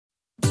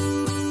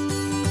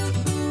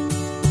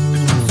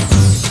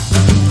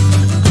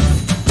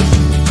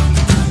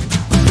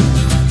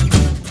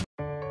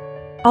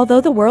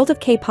Although the world of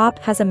K-pop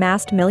has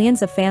amassed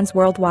millions of fans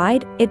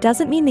worldwide, it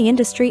doesn't mean the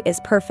industry is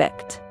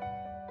perfect.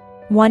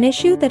 One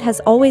issue that has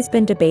always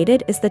been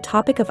debated is the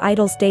topic of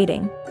idols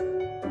dating.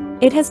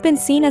 It has been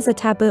seen as a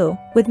taboo,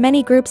 with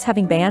many groups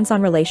having bans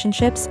on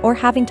relationships or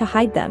having to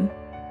hide them.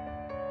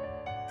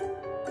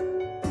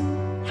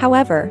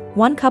 However,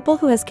 one couple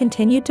who has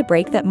continued to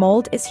break that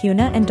mold is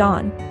HyunA and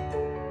DAWN.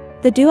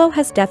 The duo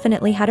has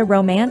definitely had a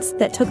romance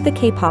that took the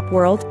K-pop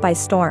world by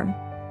storm.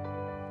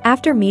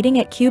 After meeting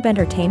at Cube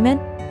Entertainment,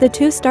 the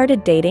two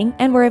started dating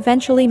and were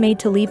eventually made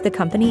to leave the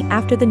company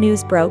after the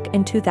news broke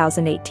in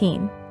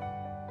 2018.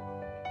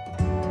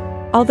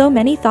 Although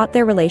many thought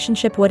their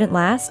relationship wouldn't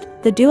last,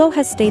 the duo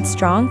has stayed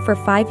strong for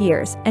 5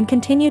 years and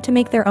continue to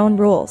make their own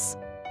rules.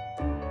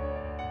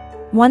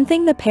 One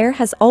thing the pair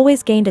has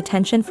always gained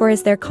attention for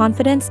is their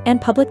confidence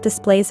and public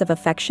displays of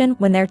affection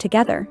when they're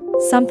together,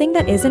 something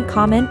that isn't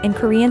common in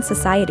Korean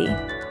society.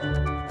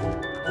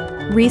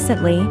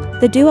 Recently,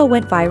 the duo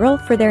went viral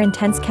for their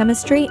intense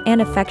chemistry and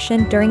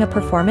affection during a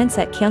performance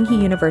at Kyunghee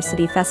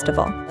University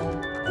Festival.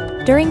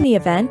 During the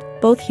event,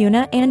 both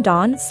HyunA and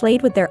DAWN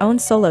slayed with their own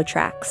solo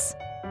tracks.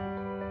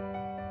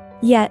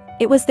 Yet,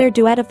 it was their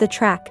duet of the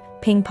track,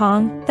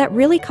 PONG, that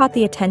really caught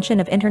the attention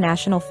of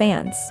international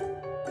fans.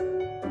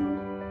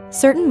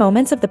 Certain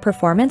moments of the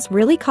performance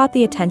really caught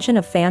the attention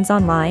of fans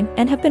online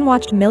and have been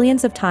watched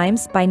millions of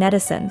times by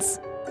netizens.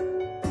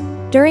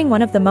 During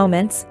one of the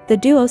moments, the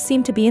duo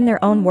seemed to be in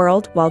their own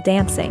world while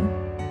dancing.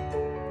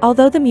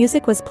 Although the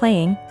music was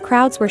playing,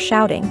 crowds were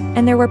shouting,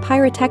 and there were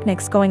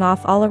pyrotechnics going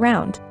off all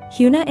around,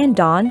 HyunA and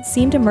DAWN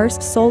seemed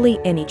immersed solely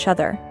in each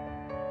other.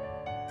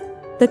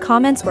 The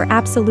comments were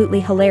absolutely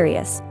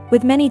hilarious,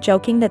 with many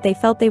joking that they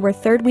felt they were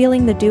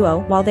third-wheeling the duo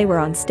while they were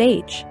on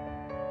stage.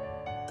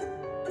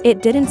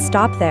 It didn't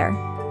stop there.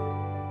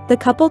 The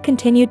couple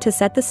continued to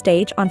set the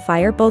stage on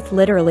fire both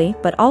literally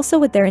but also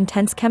with their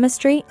intense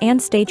chemistry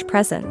and stage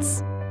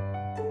presence.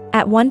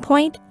 At one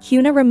point,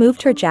 HyunA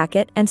removed her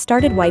jacket and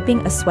started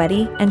wiping a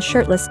sweaty and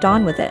shirtless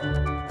DAWN with it.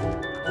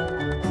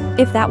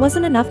 If that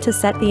wasn't enough to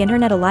set the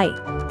internet alight,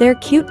 their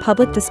cute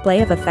public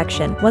display of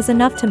affection was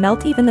enough to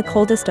melt even the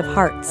coldest of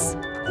hearts.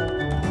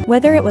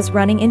 Whether it was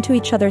running into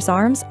each other's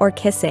arms or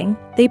kissing,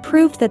 they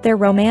proved that their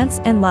romance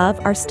and love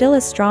are still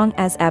as strong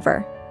as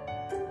ever.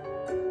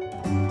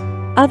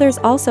 Others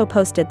also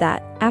posted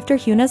that, after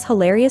HyunA's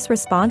hilarious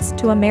response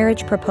to a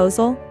marriage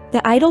proposal,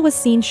 the idol was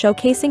seen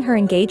showcasing her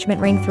engagement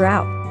ring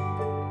throughout.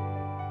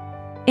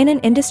 In an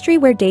industry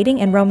where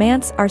dating and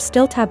romance are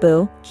still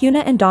taboo,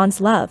 HyunA and DAWN's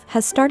love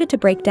has started to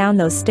break down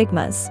those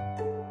stigmas.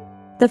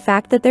 The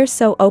fact that they're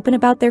so open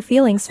about their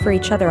feelings for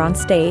each other on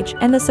stage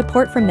and the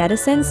support from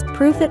netizens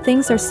prove that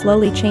things are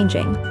slowly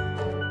changing.